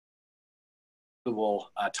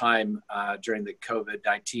time during the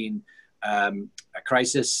COVID-19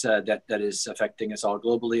 crisis that is affecting us all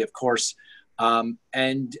globally, of course.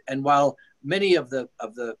 And while many of the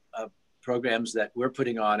programs that we're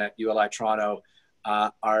putting on at ULI Toronto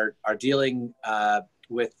are dealing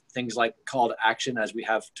with things like call to action, as we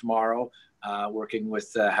have tomorrow, working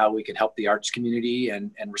with how we can help the arts community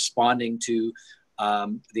and responding to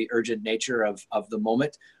the urgent nature of the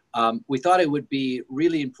moment. We thought it would be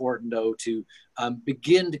really important, though, to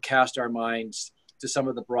begin to cast our minds to some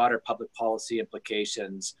of the broader public policy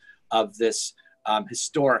implications of this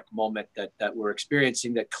historic moment that we're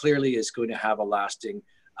experiencing, that clearly is going to have a lasting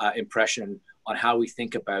impression on how we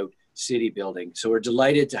think about city building. So we're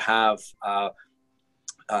delighted to have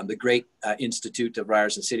the great Institute of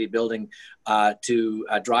Ryerson City Building to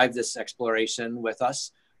drive this exploration with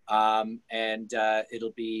us. And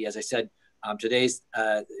it'll be, as I said, today's,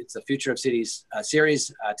 it's the Future of Cities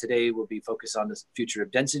series. Today we'll be focused on the future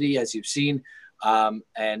of density, as you've seen.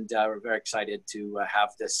 And we're very excited to have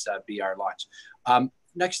this be our launch.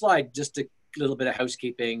 Next slide, just a little bit of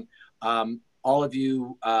housekeeping. All of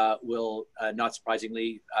you will, not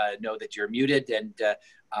surprisingly, know that you're muted, and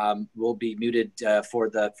will be muted for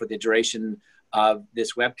the duration of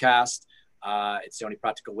this webcast. It's the only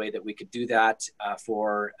practical way that we could do that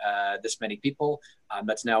for this many people.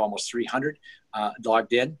 That's now almost 300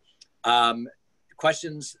 logged in.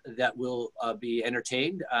 Questions that will be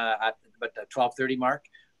entertained at about the 12:30 mark,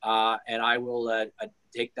 and I will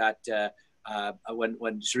take that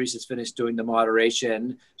when Charisse is finished doing the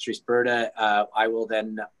moderation. Charisse Berta, I will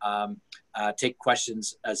then take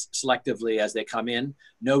questions as selectively as they come in.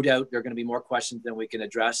 No doubt there are going to be more questions than we can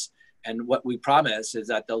address. And what we promise is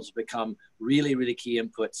that those become really, really key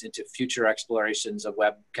inputs into future explorations of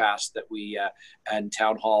webcasts that we, and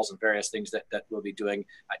town halls and various things that we'll be doing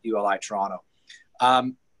at ULI Toronto.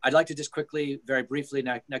 I'd like to just quickly, very briefly,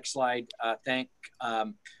 next slide, thank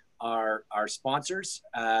our sponsors.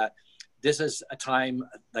 This is a time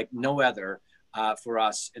like no other for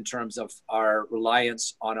us in terms of our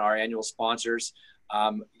reliance on our annual sponsors.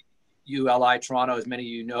 ULI Toronto, as many of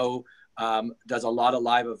you know, does a lot of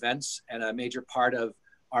live events, and a major part of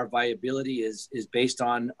our viability is based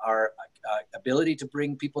on our ability to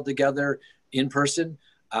bring people together in person.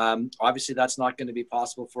 Obviously, that's not going to be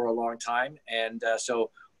possible for a long time, and so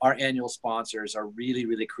our annual sponsors are really,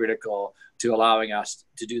 really critical to allowing us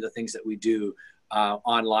to do the things that we do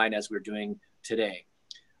online as we're doing today.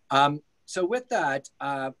 So with that,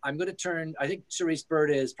 I'm going to turn, I think Charisse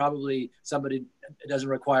Berta is probably somebody that doesn't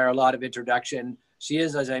require a lot of introduction. She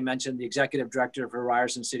is, as I mentioned, the executive director for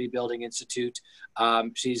Ryerson City Building Institute.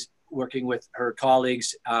 She's working with her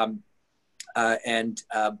colleagues and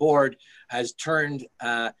board, has turned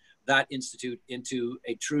that institute into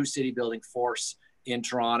a true city building force in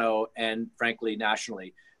Toronto and frankly,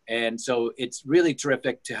 nationally. And so it's really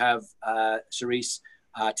terrific to have Charisse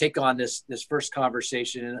take on this first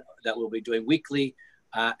conversation that we'll be doing weekly.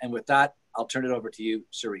 And with that, I'll turn it over to you,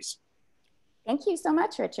 Charisse. Thank you so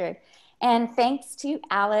much, Richard. And thanks to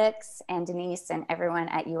Alex and Denise and everyone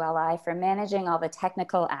at ULI for managing all the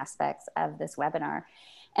technical aspects of this webinar.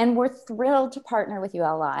 And we're thrilled to partner with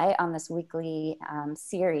ULI on this weekly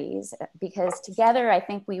series, because together I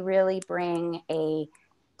think we really bring a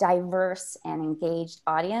diverse and engaged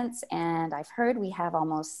audience. And I've heard we have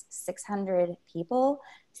almost 600 people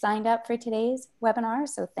signed up for today's webinar.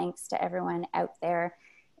 So thanks to everyone out there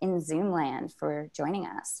in Zoom land for joining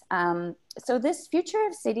us. So this Future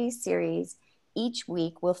of Cities series each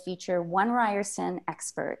week will feature one Ryerson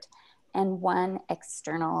expert and one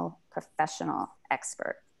external professional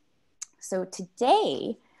expert. So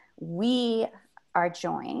today we are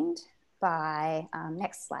joined by,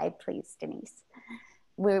 next slide please, Denise.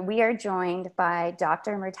 We are joined by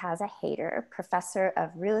Dr. Murtaza Haider, Professor of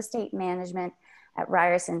Real Estate Management at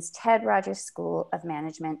Ryerson's Ted Rogers School of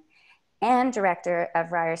Management and Director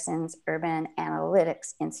of Ryerson's Urban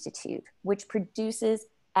Analytics Institute, which produces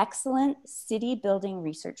excellent city building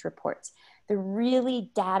research reports. They're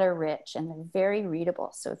really data rich and they're very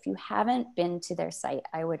readable. So if you haven't been to their site,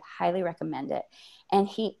 I would highly recommend it. And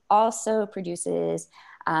he also produces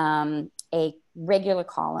a regular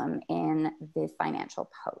column in the Financial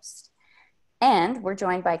Post. And we're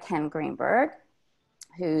joined by Ken Greenberg,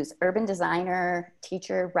 who's urban designer,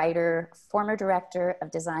 teacher, writer, former director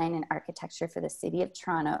of design and architecture for the City of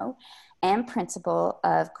Toronto, and principal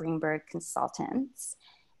of Greenberg Consultants.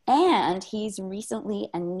 And he's recently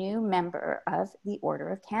a new member of the Order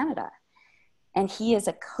of Canada. And he is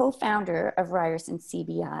a co-founder of Ryerson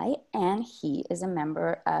CBI, and he is a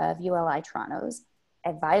member of ULI Toronto's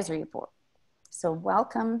advisory board. So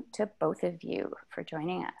welcome to both of you for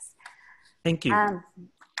joining us. Thank you.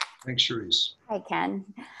 Thanks, Cherise. Hi, Ken.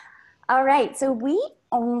 All right, so we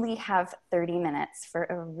only have 30 minutes for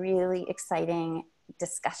a really exciting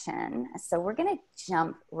discussion. So we're gonna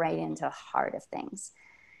jump right into the heart of things.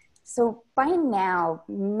 So by now,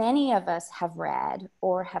 many of us have read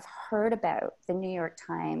or have heard about the New York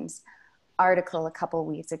Times article a couple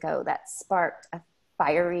weeks ago that sparked a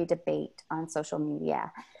fiery debate on social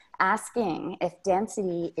media, asking if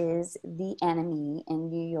density is the enemy in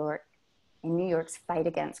New York's fight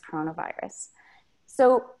against coronavirus.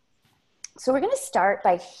 So we're going to start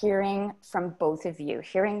by hearing from both of you,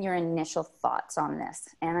 hearing your initial thoughts on this.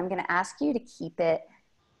 And I'm going to ask you to keep it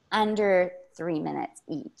under 3 minutes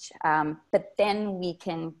each. But then we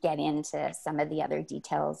can get into some of the other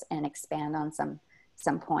details and expand on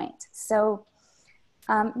some points. So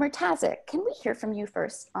Murtaza, can we hear from you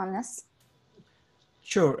first on this?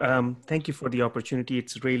 Sure. Thank you for the opportunity.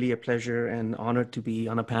 It's really a pleasure and honor to be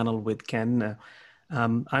on a panel with Ken.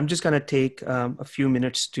 I'm just going to take a few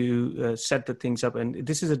minutes to set the things up. And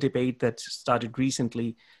this is a debate that started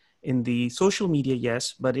recently in the social media,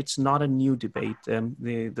 yes, but it's not a new debate.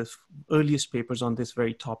 The earliest papers on this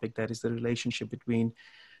very topic, that is the relationship between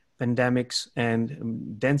pandemics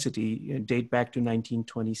and density, date back to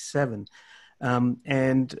 1927.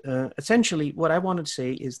 Essentially, what I wanted to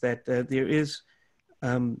say is that there is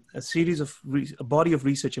a body of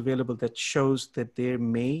research available that shows that there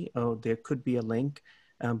may or there could be a link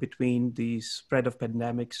between the spread of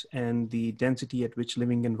pandemics and the density at which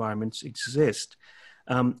living environments exist.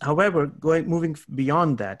 However, moving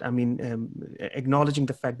beyond that, I mean, acknowledging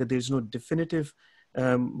the fact that there's no definitive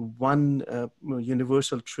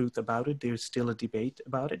universal truth about it, there's still a debate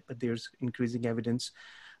about it, but there's increasing evidence.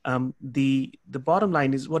 The bottom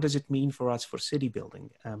line is, what does it mean for us for city building?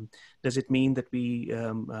 Does it mean that we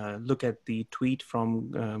look at the tweet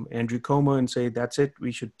from Andrew Cuomo and say, that's it,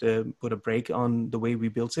 we should put a break on the way we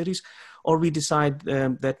build cities? Or we decide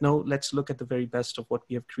that no, let's look at the very best of what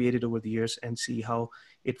we have created over the years and see how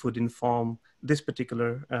it would inform this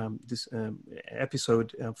particular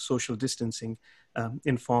episode of social distancing,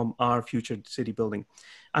 inform our future city building.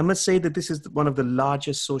 I must say that this is one of the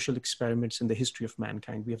largest social experiments in the history of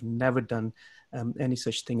mankind. We have never done any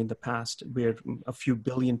such thing in the past, where a few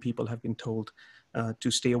billion people have been told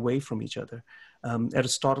to stay away from each other.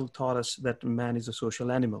 Aristotle taught us that man is a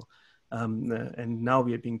social animal. And now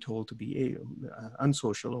we are being told to be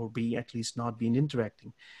unsocial, or be at least not being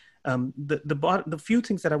interacting. The few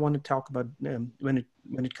things that I want to talk about when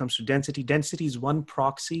it comes to density. Density is one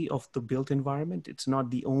proxy of the built environment. It's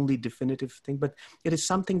not the only definitive thing, but it is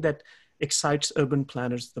something that excites urban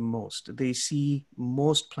planners the most. They see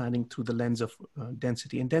most planning through the lens of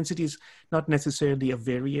density. And density is not necessarily a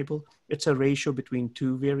variable. It's a ratio between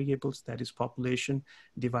two variables, that is population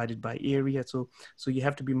divided by area. So you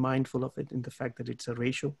have to be mindful of it in the fact that it's a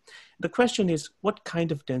ratio. The question is, what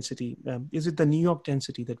kind of density? Is it the New York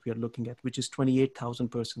density that we are looking at, which is 28,000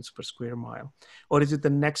 persons per square mile? Or is it the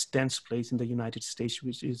next dense place in the United States,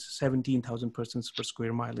 which is 17,000 persons per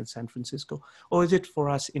square mile in San Francisco? Or is it for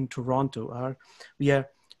us in Toronto? We are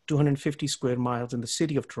 250 square miles in the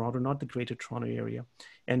city of Toronto, not the greater Toronto area.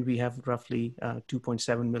 And we have roughly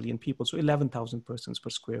 2.7 million people, so 11,000 persons per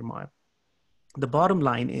square mile. The bottom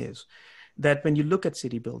line is that when you look at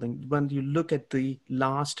city building, when you look at the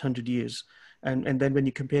last 100 years, and then when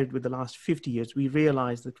you compare it with the last 50 years, we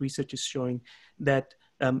realize that research is showing that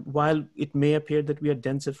while it may appear that we are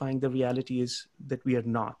densifying, the reality is that we are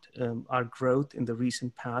not. Our growth in the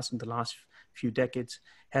recent past, in the last few decades,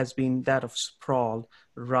 has been that of sprawl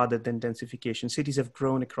rather than densification. Cities have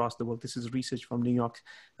grown across the world. This is research from New York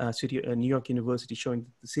University showing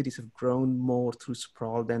that the cities have grown more through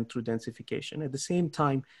sprawl than through densification. At the same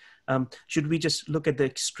time, should we just look at the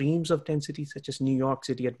extremes of density, such as New York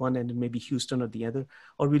City at one end and maybe Houston at the other,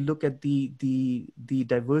 or we look at the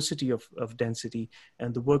diversity of density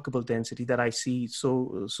and the workable density that I see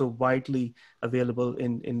so widely available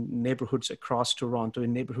in neighborhoods across Toronto,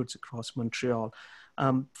 in neighborhoods across Montreal?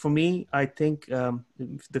 For me, I think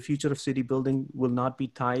the future of city building will not be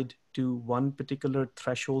tied to one particular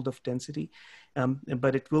threshold of density,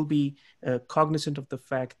 but it will be cognizant of the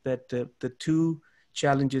fact that the two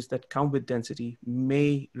challenges that come with density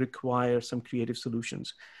may require some creative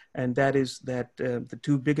solutions. And that is that the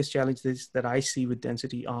two biggest challenges that I see with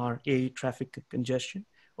density are traffic congestion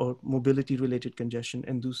or mobility related congestion.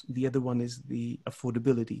 And the other one is the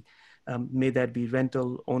affordability. May that be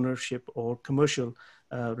rental, ownership, or commercial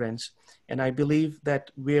rents. And I believe that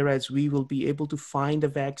whereas we will be able to find a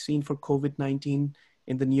vaccine for COVID-19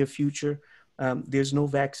 in the near future, there's no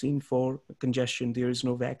vaccine for congestion. There is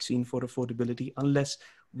no vaccine for affordability unless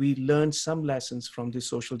we learn some lessons from this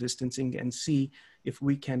social distancing and see if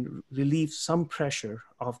we can relieve some pressure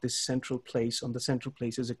of this central place on the central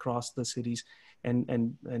places across the cities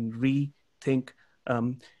and rethink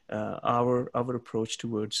our approach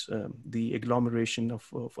towards the agglomeration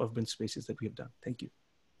of urban spaces that we have done. Thank you.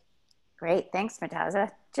 Great, thanks,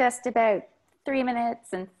 Murtaza. Just about 3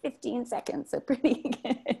 minutes and 15 seconds, so pretty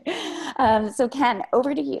good. So Ken,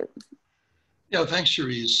 over to you. Yeah, thanks,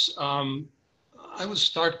 Cherise. I would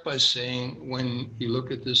start by saying, when you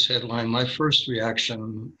look at this headline, my first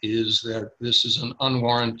reaction is that this is an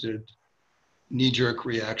unwarranted knee-jerk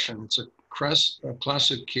reaction. It's a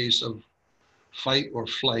classic case of fight or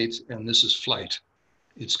flight, and this is flight.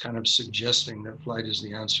 It's kind of suggesting that flight is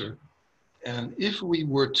the answer. And if we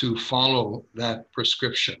were to follow that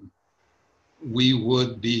prescription, we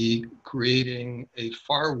would be creating a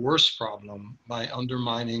far worse problem by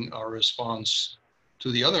undermining our response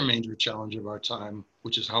to the other major challenge of our time,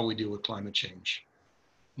 which is how we deal with climate change.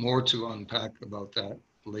 More to unpack about that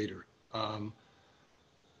later.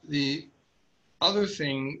 The other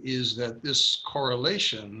thing is that this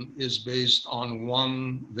correlation is based on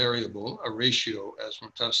one variable, a ratio, as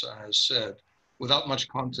Murtaza has said, without much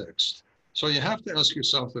context. So you have to ask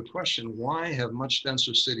yourself the question, why have much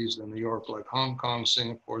denser cities than New York, like Hong Kong,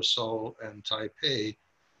 Singapore, Seoul, and Taipei,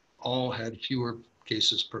 all had fewer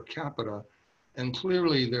cases per capita? And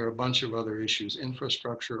clearly there are a bunch of other issues: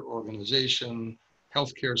 infrastructure, organization,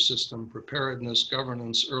 healthcare system, preparedness,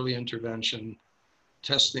 governance, early intervention,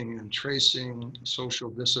 testing and tracing, social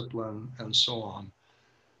discipline, and so on.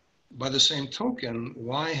 By the same token,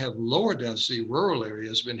 why have lower density rural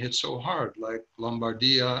areas been hit so hard, like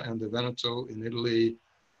Lombardia and the Veneto in Italy,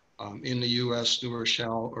 in the US, New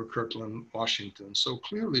Rochelle, or Kirkland, Washington? So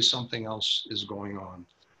clearly something else is going on,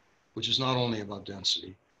 which is not only about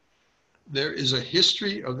density. There is a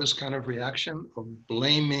history of this kind of reaction, of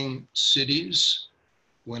blaming cities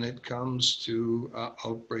when it comes to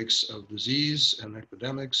outbreaks of disease and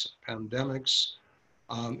epidemics, pandemics.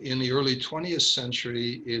 In the early 20th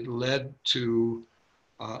century, it led to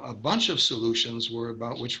a bunch of solutions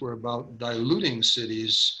which were about diluting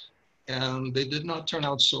cities, and they did not turn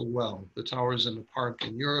out so well. The towers in the park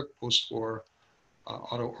in Europe, post-war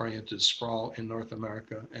auto-oriented sprawl in North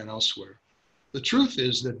America and elsewhere. The truth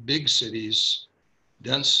is that big cities,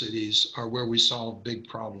 dense cities, are where we solve big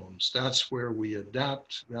problems. That's where we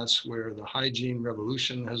adapt. That's where the hygiene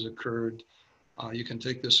revolution has occurred. You can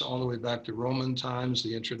take this all the way back to Roman times,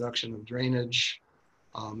 the introduction of drainage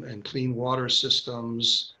and clean water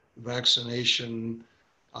systems, vaccination,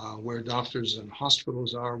 where doctors and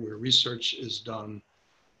hospitals are, where research is done.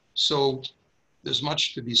 So there's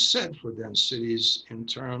much to be said for dense cities in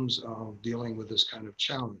terms of dealing with this kind of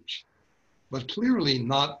challenge. But clearly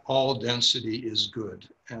not all density is good.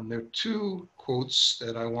 And there are two quotes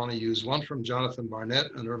that I want to use. One from Jonathan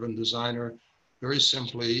Barnett, an urban designer. Very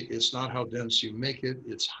simply, it's not how dense you make it,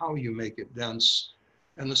 it's how you make it dense.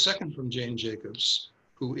 And the second from Jane Jacobs,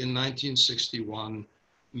 who in 1961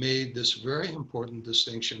 made this very important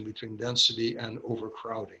distinction between density and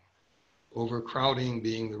overcrowding. Overcrowding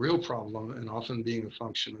being the real problem and often being a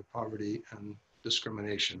function of poverty and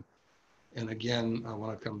discrimination. And again, I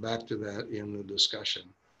want to come back to that in the discussion.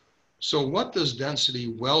 So what does density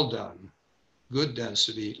well done, good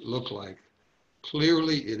density, look like?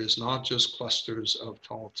 Clearly, it is not just clusters of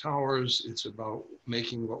tall towers. It's about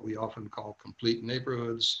making what we often call complete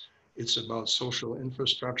neighborhoods. It's about social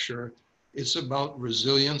infrastructure. It's about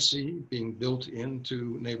resiliency being built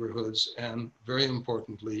into neighborhoods, and very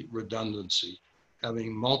importantly, redundancy,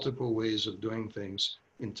 having multiple ways of doing things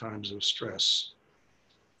in times of stress.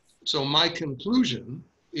 So my conclusion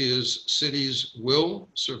is cities will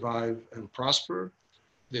survive and prosper.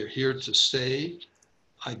 They're here to stay.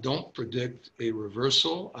 I don't predict a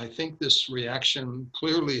reversal. I think this reaction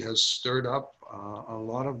clearly has stirred up a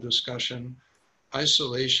lot of discussion.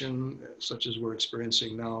 Isolation, such as we're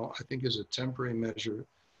experiencing now, I think is a temporary measure.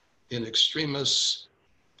 In extremis,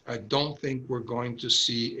 I don't think we're going to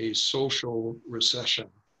see a social recession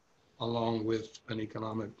along with an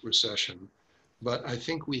economic recession. But I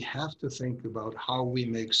think we have to think about how we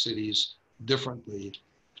make cities differently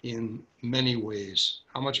in many ways.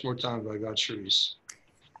 How much more time have I got, Cherise?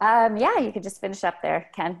 Yeah, you could just finish up there,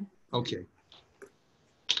 Ken. Okay.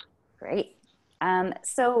 Great.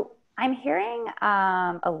 So I'm hearing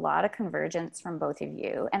a lot of convergence from both of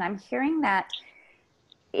you, and I'm hearing that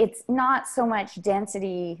it's not so much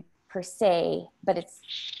density per se, but it's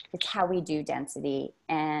how we do density,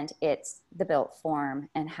 and it's the built form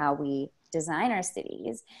and how we design our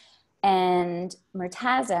cities. And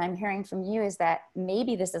Murtaza, I'm hearing from you is that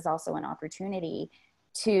maybe this is also an opportunity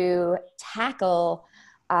to tackle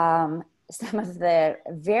some of the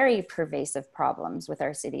very pervasive problems with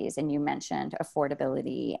our cities. And you mentioned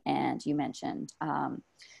affordability and you mentioned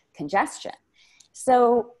congestion.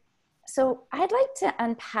 So I'd like to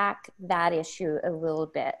unpack that issue a little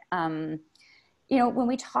bit. You know, when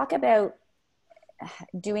we talk about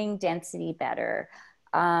doing density better,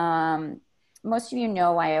 most of you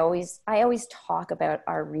know I always talk about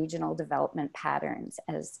our regional development patterns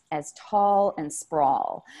as tall and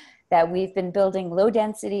sprawl, that we've been building low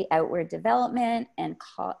density outward development and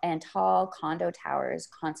tall condo towers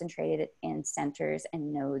concentrated in centers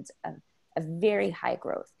and nodes of very high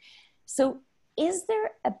growth. So is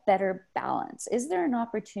there a better balance? Is there an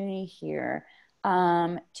opportunity here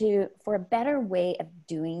for a better way of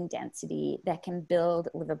doing density that can build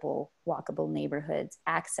livable, walkable neighborhoods,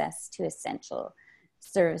 access to essential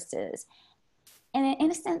services? And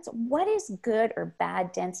in a sense, what is good or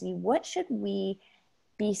bad density? What should we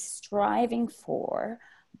be striving for?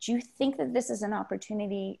 Do you think that this is an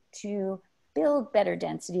opportunity to build better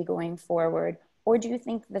density going forward? Or do you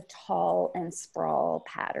think the tall and sprawl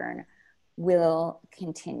pattern will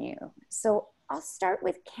continue? So I'll start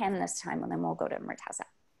with Ken this time, and then we'll go to Murtaza.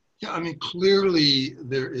 Yeah, I mean, clearly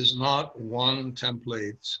there is not one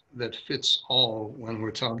template that fits all when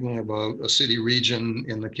we're talking about a city region.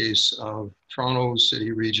 In the case of Toronto's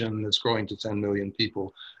city region that's growing to 10 million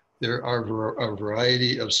people, there are a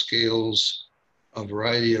variety of scales, a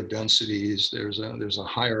variety of densities. There's a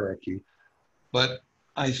hierarchy, but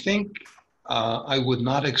I think I would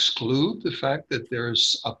not exclude the fact that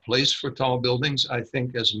there's a place for tall buildings. I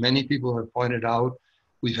think, as many people have pointed out,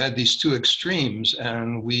 we've had these two extremes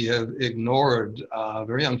and we have ignored,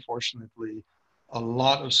 very unfortunately, a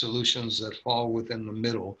lot of solutions that fall within the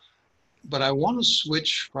middle. But I want to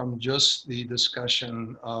switch from just the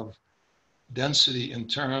discussion of density in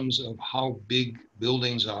terms of how big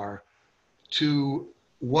buildings are to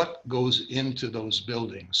what goes into those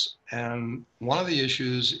buildings. And one of the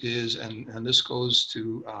issues is, and this goes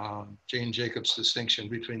to Jane Jacobs' distinction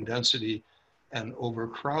between density and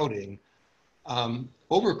overcrowding.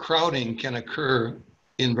 Overcrowding can occur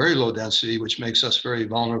in very low density, which makes us very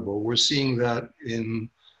vulnerable. We're seeing that in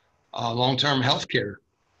long-term healthcare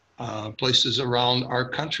places around our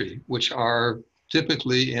country, which are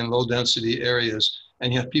typically in low density areas,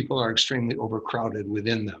 and yet people are extremely overcrowded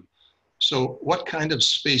within them. So what kind of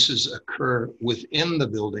spaces occur within the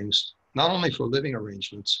buildings, not only for living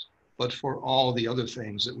arrangements, but for all the other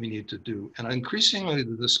things that we need to do? And increasingly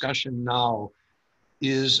the discussion now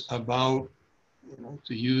is about,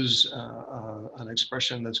 to use an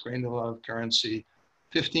expression that's gained a lot of currency,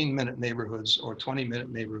 15-minute neighborhoods or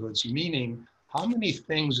 20-minute neighborhoods, meaning how many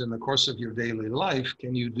things in the course of your daily life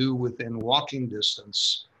can you do within walking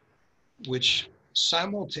distance, which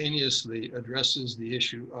simultaneously addresses the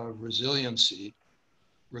issue of resiliency,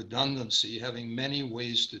 redundancy, having many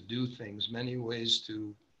ways to do things, many ways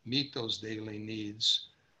to meet those daily needs,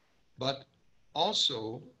 but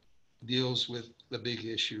also deals with the big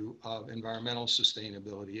issue of environmental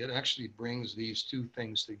sustainability. It actually brings these two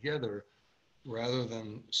things together rather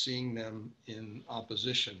than seeing them in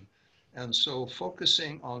opposition. And so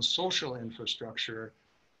focusing on social infrastructure,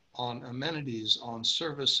 on amenities, on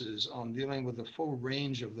services, on dealing with the full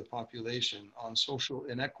range of the population, on social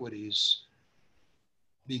inequities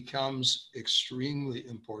becomes extremely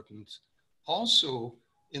important. Also,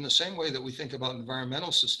 in the same way that we think about environmental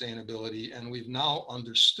sustainability, and we've now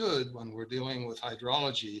understood when we're dealing with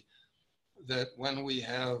hydrology, that when we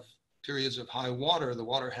have periods of high water, the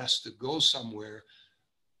water has to go somewhere.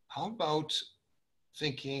 How about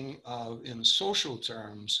thinking of, in social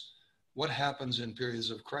terms, what happens in periods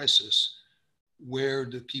of crisis? Where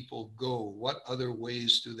do people go? What other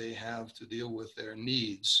ways do they have to deal with their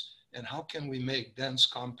needs? And how can we make dense,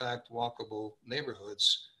 compact, walkable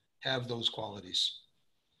neighborhoods have those qualities?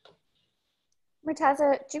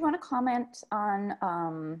 Murtaza, do you want to comment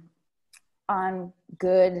on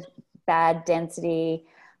good, bad density,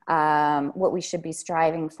 what we should be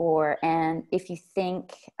striving for, and if you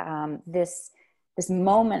think this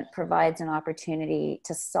moment provides an opportunity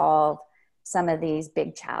to solve some of these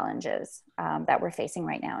big challenges that we're facing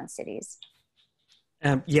right now in cities?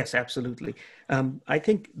 Yes, absolutely. I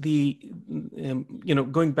think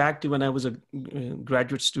going back to when I was a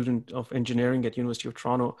graduate student of engineering at University of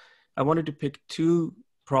Toronto, I wanted to pick two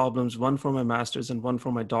problems, one for my master's and one for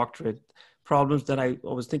my doctorate, problems that I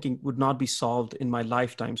was thinking would not be solved in my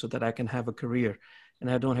lifetime so that I can have a career and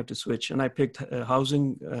I don't have to switch. And I picked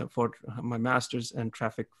housing for my master's and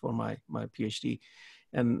traffic for my PhD.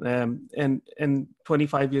 And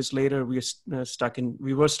 25 years later, we were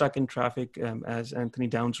stuck in traffic, as Anthony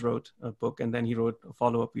Downs wrote a book, and then he wrote a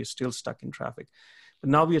follow-up, We Are Still Stuck in Traffic.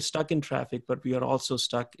 Now we are stuck in traffic, but we are also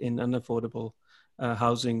stuck in unaffordable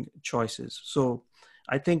housing choices. So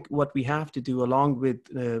I think what we have to do, along with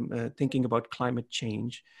thinking about climate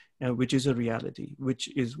change, which is a reality, which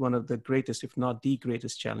is one of the greatest, if not the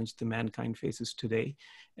greatest challenge that mankind faces today,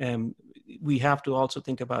 we have to also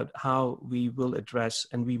think about how we will address,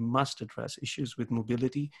 and we must address, issues with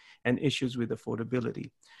mobility and issues with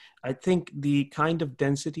affordability. I think the kind of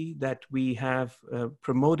density that we have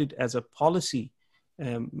promoted as a policy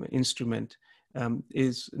instrument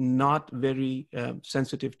is not very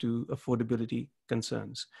sensitive to affordability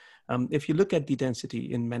concerns. If you look at the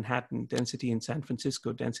density in Manhattan, density in San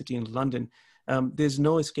Francisco, density in London, there's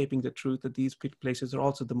no escaping the truth that these places are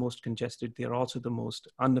also the most congested. They're also the most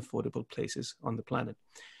unaffordable places on the planet.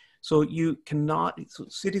 So you cannot, so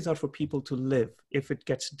cities are for people to live. If it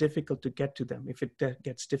gets difficult to get to them, if it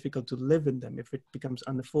gets difficult to live in them, if it becomes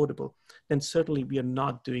unaffordable, then certainly we are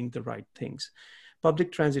not doing the right things.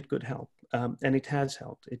 Public transit could help, and it has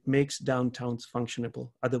helped. It makes downtowns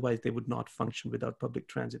functionable. Otherwise, they would not function without public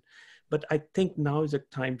transit. But I think now is a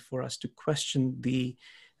time for us to question the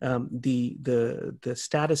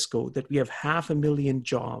status quo that we have 500,000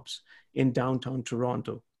 jobs in downtown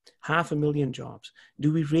Toronto. 500,000 jobs.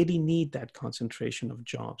 Do we really need that concentration of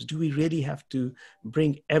jobs? Do we really have to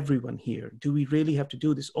bring everyone here? Do we really have to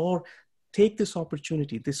do this? Or take this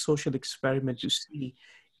opportunity, this social experiment, to see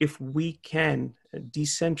if we can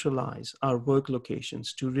decentralize our work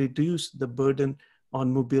locations to reduce the burden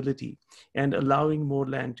on mobility and allowing more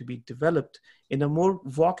land to be developed in a more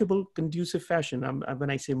walkable, conducive fashion. When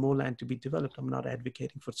I say more land to be developed, I'm not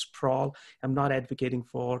advocating for sprawl. I'm not advocating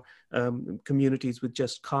for communities with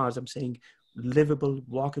just cars. I'm saying livable,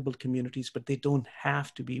 walkable communities, but they don't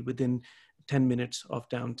have to be within 10 minutes of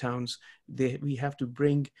downtowns. We have to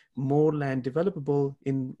bring more land developable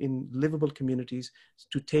in livable communities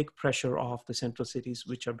to take pressure off the central cities,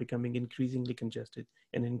 which are becoming increasingly congested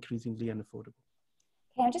and increasingly unaffordable.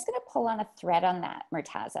 Okay, I'm just going to pull on a thread on that,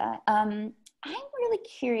 Murtaza. I'm really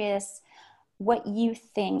curious what you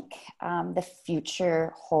think the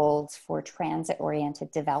future holds for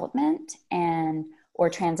transit-oriented development or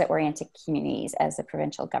transit-oriented communities, as the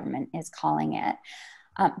provincial government is calling it.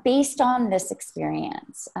 Based on this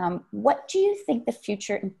experience, what do you think the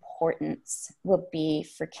future importance will be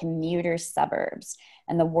for commuter suburbs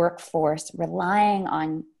and the workforce relying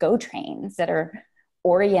on GO trains that are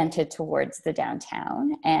oriented towards the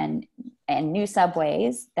downtown and new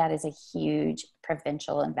subways? That is a huge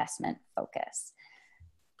provincial investment focus.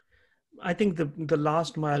 I think the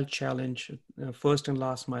last mile challenge, first and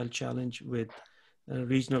last mile challenge with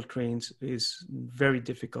regional trains is very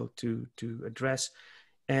difficult to address.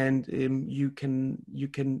 And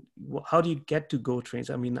how do you get to GO trains?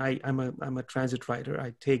 I mean, I'm a transit rider.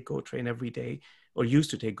 I take GO train every day, or used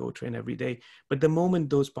to take GO train every day. But the moment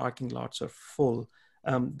those parking lots are full,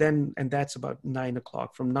 and that's about 9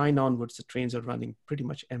 o'clock. From 9 onwards, the trains are running pretty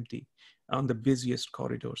much empty on the busiest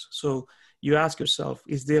corridors. So you ask yourself,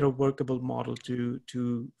 is there a workable model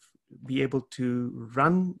to be able to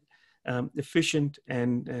run efficient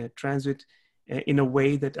and transit in a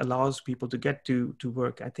way that allows people to get to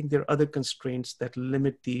work? I think there are other constraints that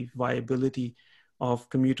limit the viability of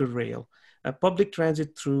commuter rail. Public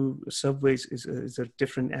transit through subways is a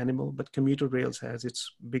different animal, but commuter rails has its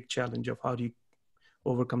big challenge of how do you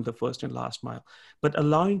overcome the first and last mile. But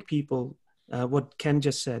allowing people, what Ken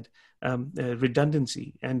just said,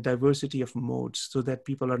 redundancy and diversity of modes so that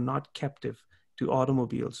people are not captive to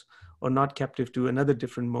automobiles or not captive to another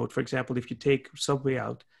different mode. For example, if you take subway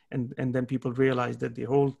out and then people realize that the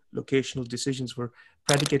whole locational decisions were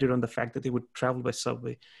predicated on the fact that they would travel by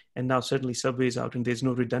subway, and now suddenly subway is out and there's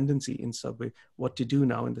no redundancy in subway, what to do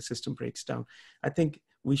now, and the system breaks down. I think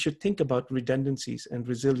we should think about redundancies and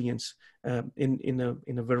resilience in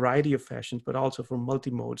a variety of fashions, but also for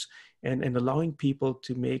multi-modes, and allowing people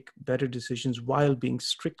to make better decisions while being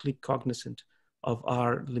strictly cognizant of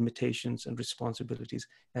our limitations and responsibilities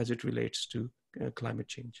as it relates to climate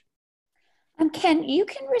change. Ken, you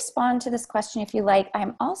can respond to this question if you like.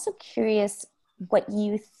 I'm also curious what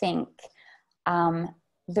you think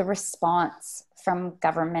the response from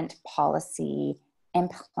government policy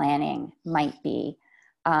and planning might be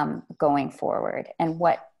going forward, and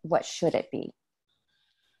what should it be?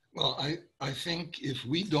 Well, I think if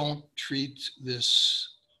we don't treat this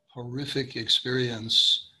horrific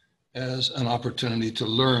experience as an opportunity to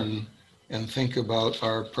learn and think about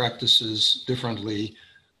our practices differently,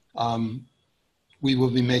 we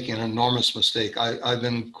will be making an enormous mistake. I've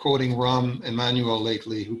been quoting Rahm Emanuel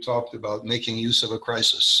lately, who talked about making use of a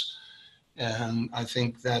crisis. And I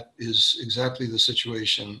think that is exactly the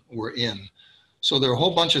situation we're in. So there are a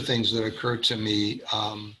whole bunch of things that occur to me.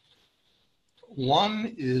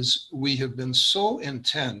 One is we have been so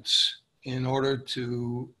intent in order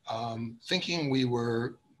to thinking we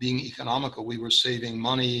were being economical, we were saving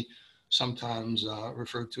money, sometimes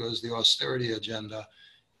referred to as the austerity agenda,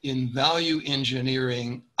 in value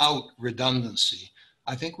engineering out redundancy.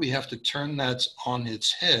 I think we have to turn that on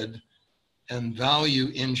its head and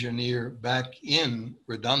value engineer back in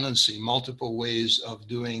redundancy, multiple ways of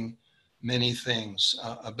doing many things,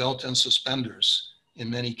 a belt and suspenders in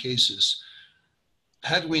many cases.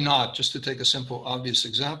 Had we not, just to take a simple, obvious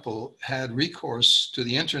example, had recourse to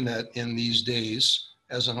the internet in these days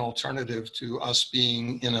as an alternative to us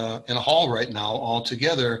being in a hall right now all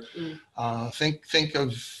together, think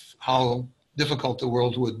of how difficult the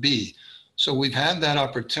world would be. So we've had that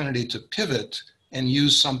opportunity to pivot and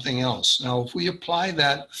use something else. Now, if we apply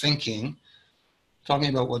that thinking, talking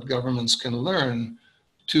about what governments can learn,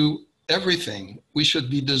 to everything, we should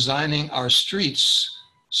be designing our streets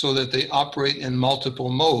so that they operate in multiple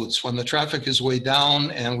modes. When the traffic is way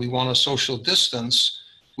down and we want a social distance,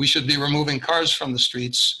 we should be removing cars from the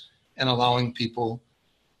streets and allowing people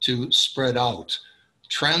to spread out.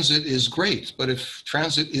 Transit is great, but if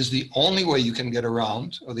transit is the only way you can get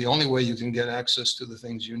around or the only way you can get access to the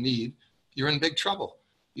things you need, you're in big trouble.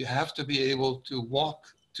 You have to be able to walk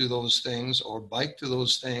to those things or bike to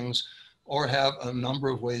those things or have a number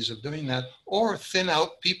of ways of doing that, or thin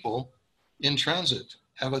out people in transit,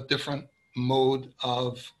 have a different mode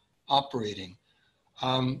of operating.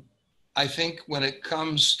 I think when it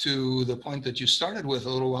comes to the point that you started with a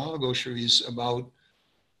little while ago, Cherise, about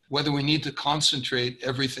whether we need to concentrate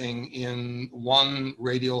everything in one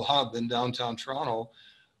radial hub in downtown Toronto,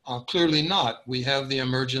 clearly not. We have the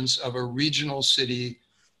emergence of a regional city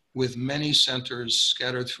with many centers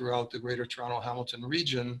scattered throughout the Greater Toronto-Hamilton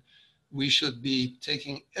region. We should be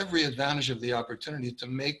taking every advantage of the opportunity to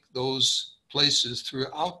make those places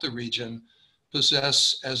throughout the region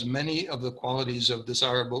possess as many of the qualities of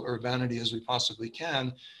desirable urbanity as we possibly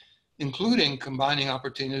can, including combining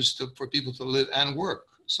opportunities for people to live and work,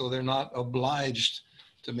 so they're not obliged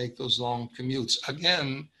to make those long commutes.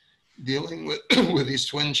 Again, dealing with, with these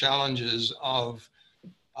twin challenges of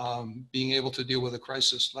being able to deal with a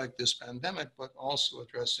crisis like this pandemic, but also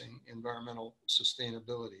addressing environmental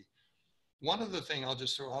sustainability. One other thing I'll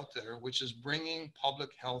just throw out there, which is bringing public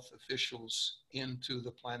health officials into the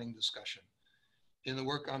planning discussion. In the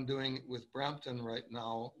work I'm doing with Brampton right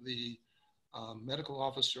now, the medical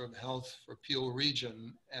officer of health for Peel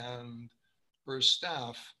Region and her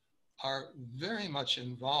staff are very much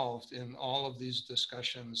involved in all of these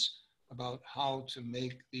discussions about how to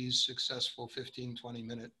make these successful 15,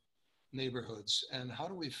 20-minute neighborhoods and how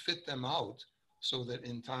do we fit them out so that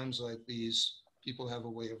in times like these, people have a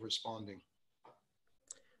way of responding.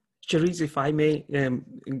 Cherise, if I may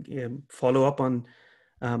follow up on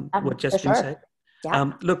what just been said.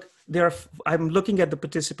 Yeah. Look, I'm looking at the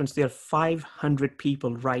participants. There are 500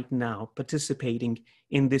 people right now participating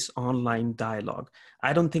in this online dialogue.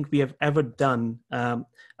 I don't think we have ever done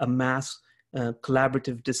a mass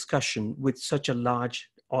collaborative discussion with such a large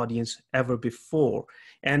audience ever before.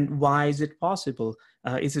 And why is it possible?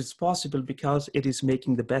 It's possible because it is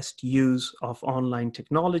making the best use of online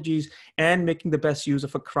technologies and making the best use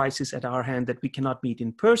of a crisis at our hand that we cannot meet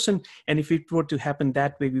in person. And if it were to happen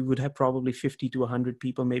that way, we would have probably 50 to 100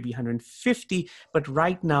 people, maybe 150. But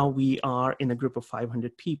right now we are in a group of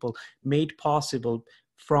 500 people, made possible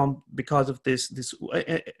because of this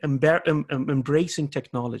embracing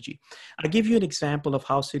technology. I'll give you an example of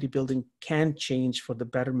how city building can change for the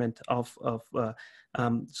betterment of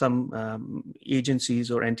some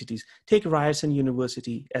agencies or entities. Take Ryerson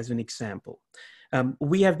University as an example.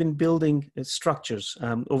 We have been building structures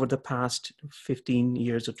over the past 15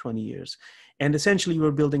 years or 20 years. And essentially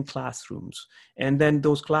we're building classrooms. And then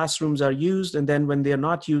those classrooms are used. And then when they're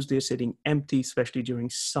not used, they're sitting empty, especially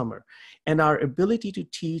during summer. And our ability to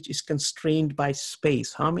teach is constrained by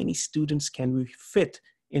space. How many students can we fit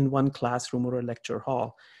in one classroom or a lecture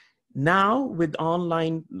hall? Now, with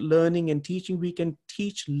online learning and teaching, we can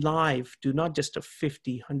teach live to not just a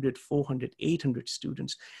 50, 100, 400, 800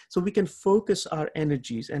 students. So we can focus our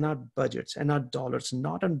energies and our budgets and our dollars,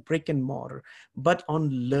 not on brick and mortar, but on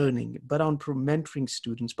learning, but on mentoring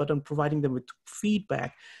students, but on providing them with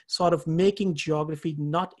feedback, sort of making geography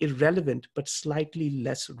not irrelevant, but slightly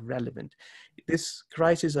less relevant. This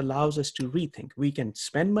crisis allows us to rethink. We can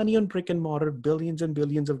spend money on brick and mortar, billions and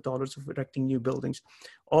billions of dollars of erecting new buildings,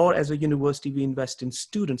 or as a university, we invest in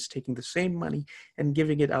students, taking the same money and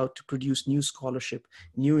giving it out to produce new scholarship,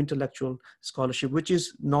 new intellectual scholarship, which is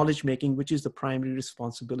knowledge making, which is the primary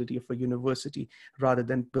responsibility of a university rather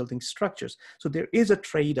than building structures. So there is a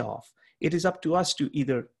trade-off. It is up to us to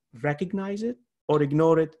either recognize it or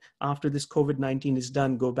ignore it. After this COVID-19 is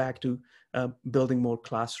done, go back to building more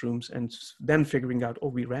classrooms and then figuring out, oh,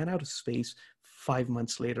 we ran out of space 5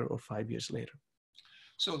 months later or 5 years later.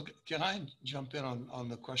 So can I jump in on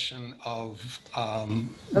the question of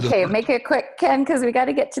okay, make it quick, Ken, because we got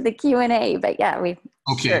to get to the Q&A, but yeah,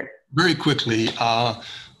 okay, sure. Very quickly,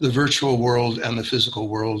 the virtual world and the physical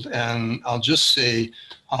world. And I'll just say,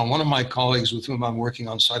 one of my colleagues with whom I'm working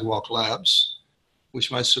on Sidewalk Labs,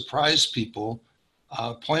 which might surprise people,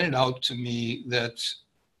 pointed out to me that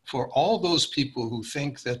for all those people who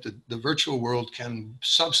think that the virtual world can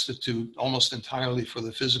substitute almost entirely for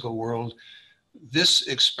the physical world, this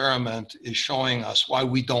experiment is showing us why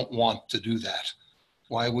we don't want to do that,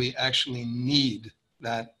 why we actually need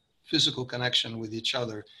that physical connection with each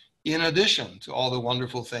other, in addition to all the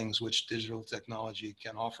wonderful things which digital technology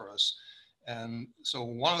can offer us. And so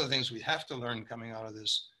one of the things we have to learn coming out of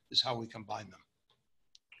this is how we combine them.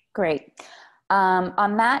 Great.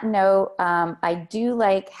 On that note, I do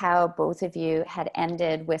like how both of you had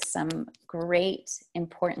ended with some great,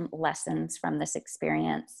 important lessons from this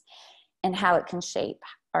experience and how it can shape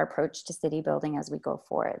our approach to city building as we go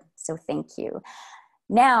forward. So thank you.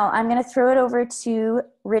 Now I'm going to throw it over to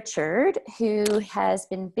Richard, who has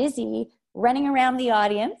been busy running around the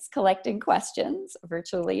audience, collecting questions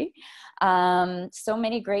virtually. So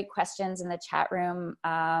many great questions in the chat room.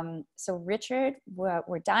 So Richard,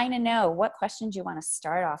 we're dying to know, what questions you want to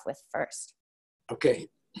start off with first? Okay,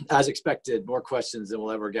 as expected, more questions than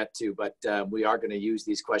we'll ever get to, but we are going to use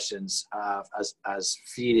these questions as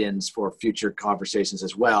feed-ins for future conversations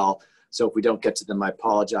as well. So if we don't get to them, I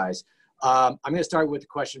apologize. I'm going to start with a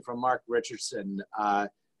question from Mark Richardson,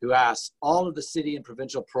 who asks, all of the city and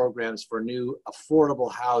provincial programs for new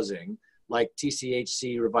affordable housing, like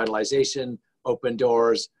TCHC revitalization, open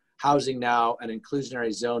doors, housing now, and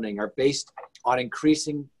inclusionary zoning, are based on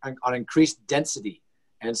increased density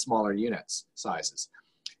and smaller units sizes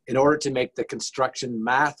in order to make the construction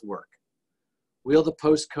math work. Will the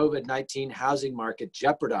post-COVID-19 housing market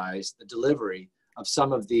jeopardize the delivery of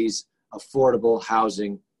some of these affordable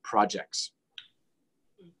housing projects?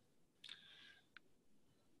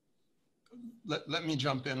 Let me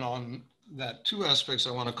jump in on that. Two aspects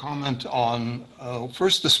I want to comment on.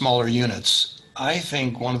 First, the smaller units. I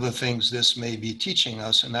think one of the things this may be teaching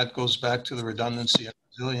us, and that goes back to the redundancy and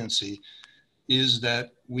resiliency, is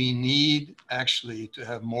that we need actually to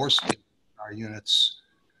have more space in our units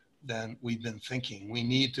than we've been thinking. We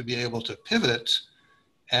need to be able to pivot.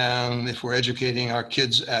 And if we're educating our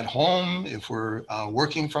kids at home, if we're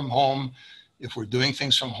working from home, if we're doing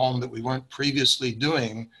things from home that we weren't previously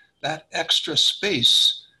doing, that extra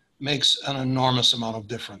space makes an enormous amount of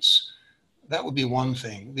difference. That would be one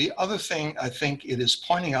thing. The other thing I think it is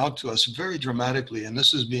pointing out to us very dramatically, and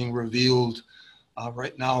this is being revealed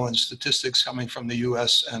right now in statistics coming from the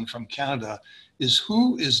US and from Canada, is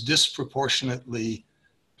who is disproportionately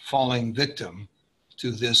falling victim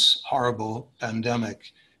to this horrible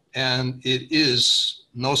pandemic. And it is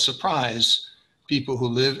no surprise people who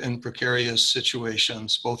live in precarious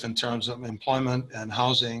situations, both in terms of employment and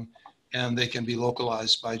housing, and they can be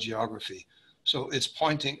localized by geography. So it's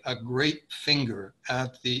pointing a great finger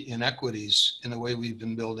at the inequities in the way we've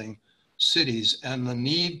been building cities and the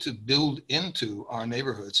need to build into our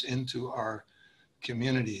neighborhoods, into our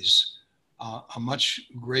communities, a much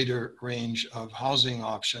greater range of housing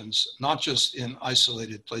options, not just in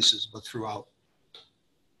isolated places, but throughout.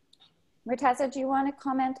 Murtaza, do you want to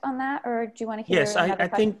comment on that, or do you want to hear Yes, another I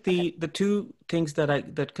think the two things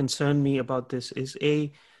that concern me about this is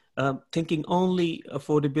thinking only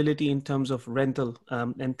affordability in terms of rental,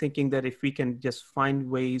 and thinking that if we can just find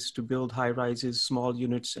ways to build high rises, small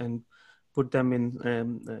units, and put them in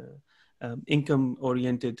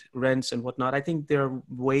income-oriented rents and whatnot. I think there are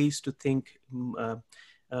ways to think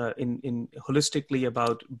in holistically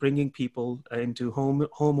about bringing people into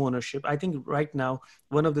home ownership. I think right now,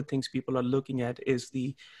 one of the things people are looking at is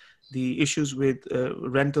the issues with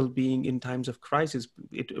rental being in times of crisis.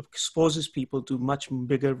 It exposes people to much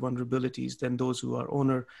bigger vulnerabilities than those who are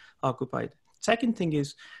owner occupied. Second thing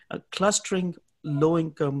is clustering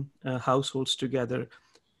low-income households together.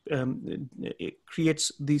 It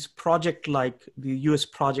creates these project-like the US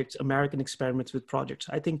projects, American experiments with projects.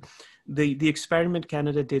 I think the experiment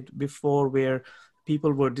Canada did before, where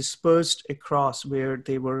people were dispersed across, where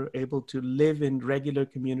they were able to live in regular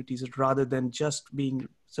communities rather than just being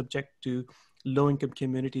subject to low-income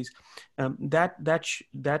communities.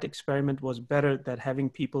 That experiment was better than having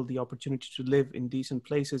people the opportunity to live in decent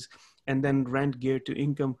places and then rent geared to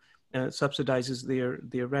income subsidizes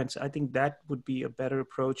their rents. I think that would be a better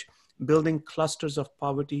approach. Building clusters of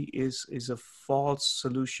poverty is a false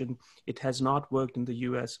solution. It has not worked in the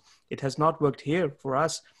US. It has not worked here for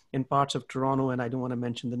us in parts of Toronto, and I don't want to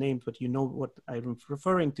mention the names, but you know what I'm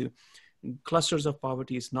referring to. Clusters of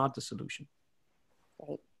poverty is not the solution.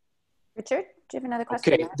 Great. Richard, do you have another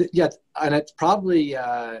question? Okay, yeah, and it's probably,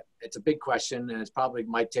 it's a big question, and it's probably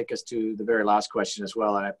might take us to the very last question as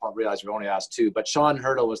well, and I realize we've only asked two, but Sean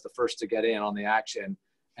Hurdle was the first to get in on the action,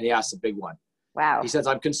 and he asked a big one. Wow. He says,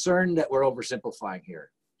 I'm concerned that we're oversimplifying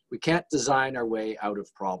here. We can't design our way out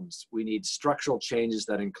of problems. We need structural changes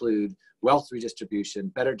that include wealth redistribution,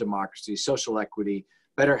 better democracy, social equity,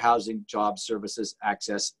 better housing, jobs, services,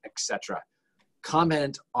 access, etc.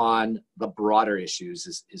 Comment on the broader issues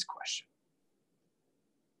is his question.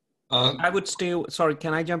 I would sorry,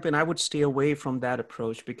 can I jump in? I would stay away from that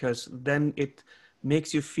approach because then it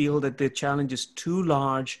makes you feel that the challenge is too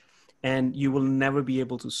large and you will never be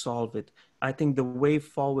able to solve it. I think the way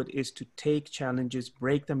forward is to take challenges,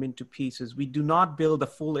 break them into pieces. We do not build a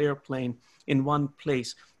full airplane in one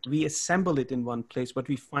place. We assemble it in one place, but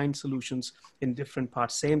we find solutions in different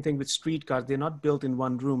parts. Same thing with streetcars. They're not built in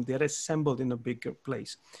one room. They're assembled in a bigger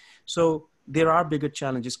place. So there are bigger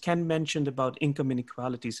challenges. Ken mentioned about income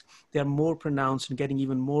inequalities. They're more pronounced and getting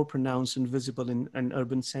even more pronounced and visible in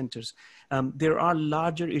urban centers. There are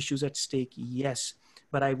larger issues at stake, yes.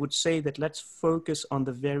 But I would say that let's focus on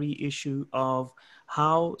the very issue of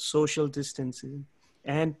how social distancing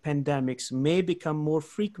and pandemics may become more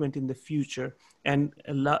frequent in the future and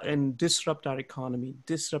disrupt our economy,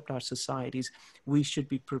 disrupt our societies. We should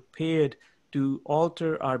be prepared to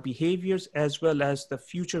alter our behaviors as well as the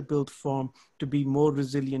future built form to be more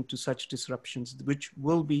resilient to such disruptions, which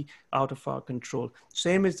will be out of our control.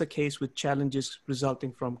 Same is the case with challenges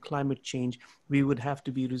resulting from climate change. We would have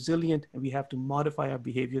to be resilient and we have to modify our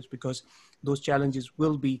behaviors because those challenges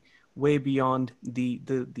will be way beyond the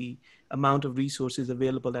amount of resources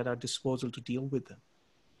available at our disposal to deal with them.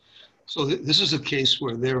 So this is a case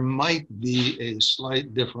where there might be a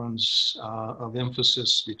slight difference of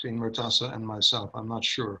emphasis between Murtaza and myself. I'm not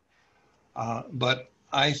sure. But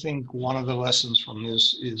I think one of the lessons from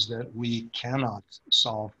this is that we cannot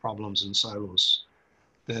solve problems in silos,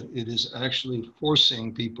 that it is actually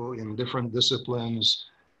forcing people in different disciplines,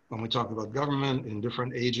 when we talk about government, in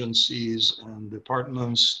different agencies and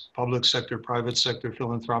departments, public sector, private sector,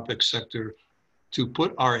 philanthropic sector, to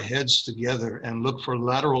put our heads together and look for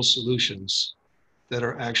lateral solutions that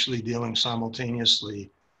are actually dealing simultaneously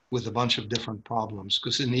with a bunch of different problems.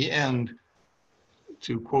 Because in the end,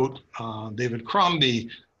 to quote David Crombie,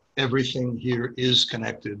 everything here is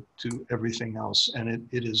connected to everything else. And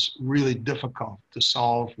it is really difficult to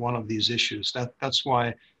solve one of these issues. That's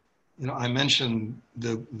why, you know, I mentioned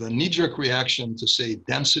the knee-jerk reaction to say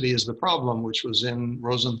density is the problem, which was in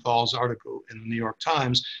Rosenthal's article in the New York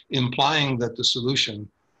Times, implying that the solution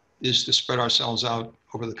is to spread ourselves out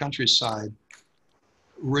over the countryside,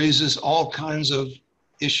 raises all kinds of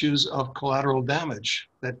issues of collateral damage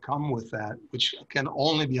that come with that, which can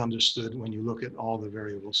only be understood when you look at all the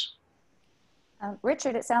variables.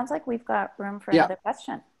 Richard, it sounds like we've got room for another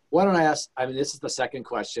question. Why don't I ask, I mean, this is the second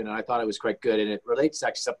question, and I thought it was quite good, and it relates to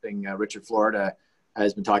actually something Richard Florida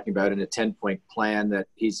has been talking about in a 10-point plan that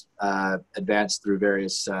he's advanced through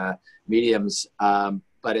various mediums,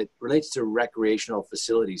 but it relates to recreational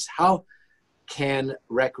facilities. How can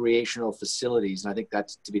recreational facilities, and I think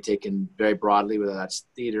that's to be taken very broadly, whether that's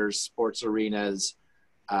theaters, sports arenas,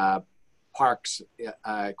 parks,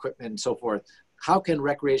 equipment, and so forth, how can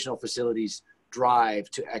recreational facilities drive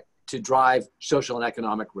to drive social and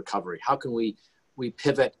economic recovery? How can we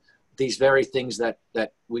pivot these very things that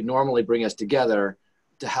we normally bring us together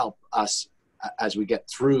to help us as we get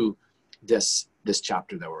through this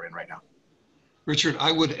chapter that we're in right now? Richard,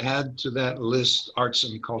 I would add to that list arts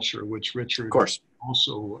and culture, which Richard of course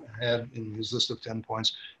also had in his list of 10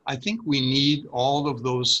 points. I think we need all of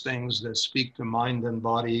those things that speak to mind and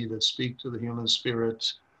body, that speak to the human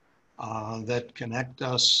spirit, that connect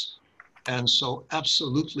us. And so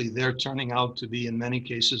absolutely, they're turning out to be, in many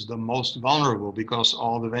cases, the most vulnerable because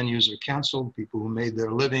all the venues are canceled. People who made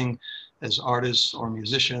their living as artists or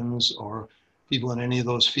musicians or people in any of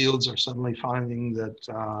those fields are suddenly finding that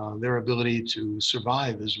their ability to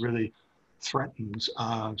survive is really threatened.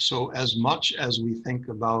 So as much as we think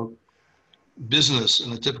about business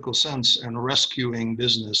in a typical sense and rescuing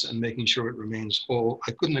business and making sure it remains whole,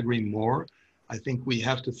 I couldn't agree more. I think we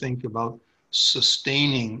have to think about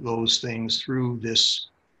sustaining those things through this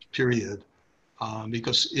period.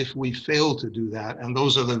 Because if we fail to do that, and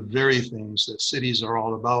those are the very things that cities are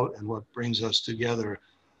all about and what brings us together,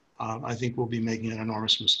 I think we'll be making an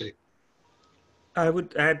enormous mistake. I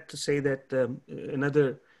would add to say that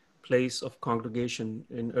another place of congregation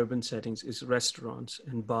in urban settings is restaurants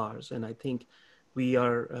and bars. And I think we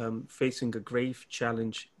are facing a grave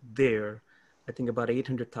challenge there. I think about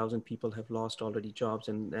 800,000 people have lost already jobs.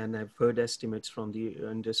 And I've heard estimates from the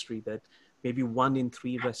industry that maybe 1 in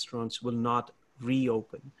 3 restaurants will not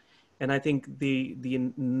reopen. And I think the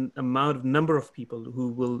number of people who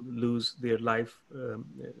will lose their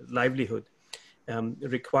livelihood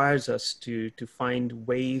requires us to find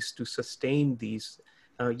ways to sustain these.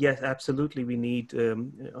 Yes, absolutely, we need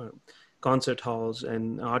concert halls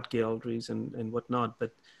and art galleries and whatnot,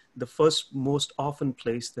 but the first most often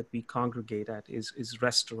place that we congregate at is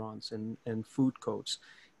restaurants and food courts.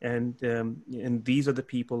 And these are the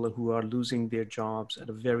people who are losing their jobs at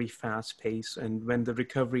a very fast pace. And when the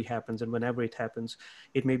recovery happens, and whenever it happens,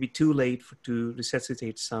 it may be too late to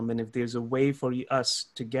resuscitate some. And if there's a way for us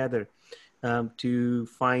together to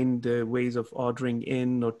find ways of ordering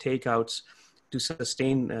in or takeouts to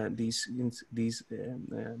sustain these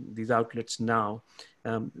outlets now,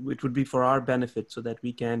 it would be for our benefit, so that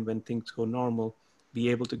we can, when things go normal, be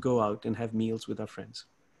able to go out and have meals with our friends.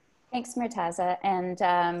 Thanks, Murtaza.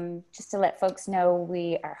 And just to let folks know,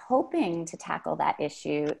 we are hoping to tackle that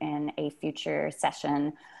issue in a future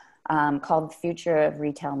session called Future of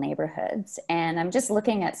Retail Neighborhoods. And I'm just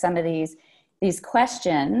looking at some of these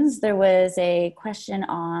questions. There was a question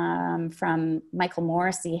from Michael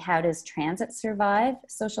Morrissey: how does transit survive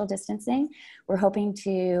social distancing? We're hoping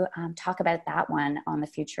to talk about that one on the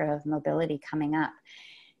Future of Mobility coming up.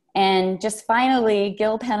 And just finally,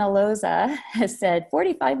 Gil Penaloza has said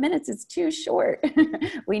 45 minutes is too short.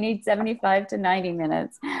 We need 75 to 90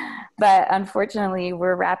 minutes. But unfortunately,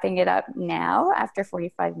 we're wrapping it up now after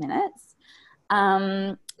 45 minutes.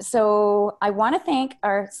 So I want to thank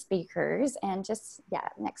our speakers, and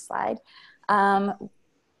next slide.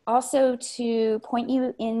 Also to point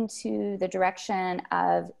you into the direction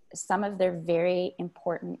of some of their very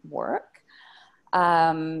important work.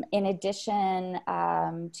 In addition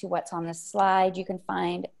to what's on this slide, you can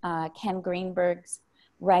find Ken Greenberg's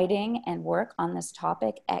writing and work on this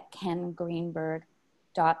topic at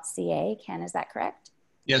kengreenberg.ca. Ken, is that correct?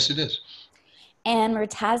 Yes, it is. And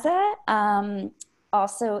Murtaza,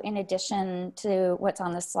 also in addition to what's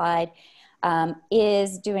on the slide,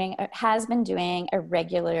 has been doing a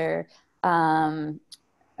regular column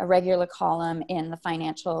in the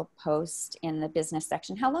Financial Post in the business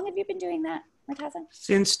section. How long have you been doing that, Murtaza?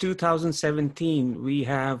 Since 2017, we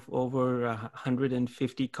have over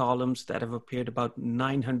 150 columns that have appeared about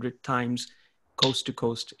 900 times coast to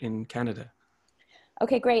coast in Canada.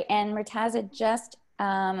 Okay, great. And Murtaza, just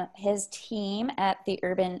his team at the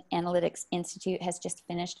Urban Analytics Institute has just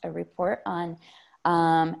finished a report on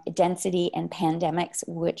density and pandemics,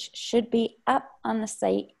 which should be up on the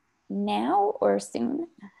site now or soon?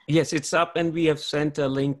 Yes, it's up, and we have sent a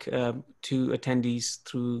link to attendees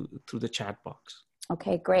through the chat box.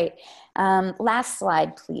 Okay, great. Last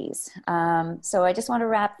slide, please. So I just want to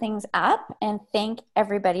wrap things up and thank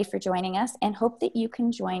everybody for joining us, and hope that you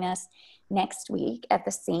can join us next week at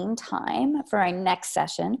the same time for our next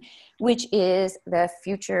session, which is the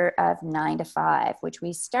future of 9 to 5, which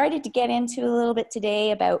we started to get into a little bit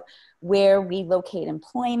today about where we locate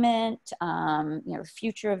employment,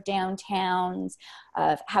 future of downtowns,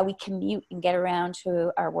 of how we commute and get around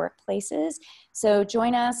to our workplaces. So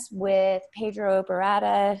join us with Pedro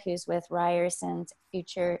Barata, who's with Ryerson's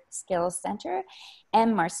Future Skills Center,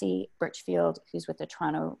 and Marcy Birchfield, who's with the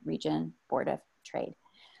Toronto Region Board of Trade.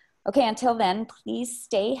 Okay, until then, please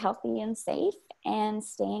stay healthy and safe and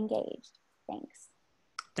stay engaged. Thanks.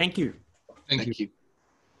 Thank you. Thank you.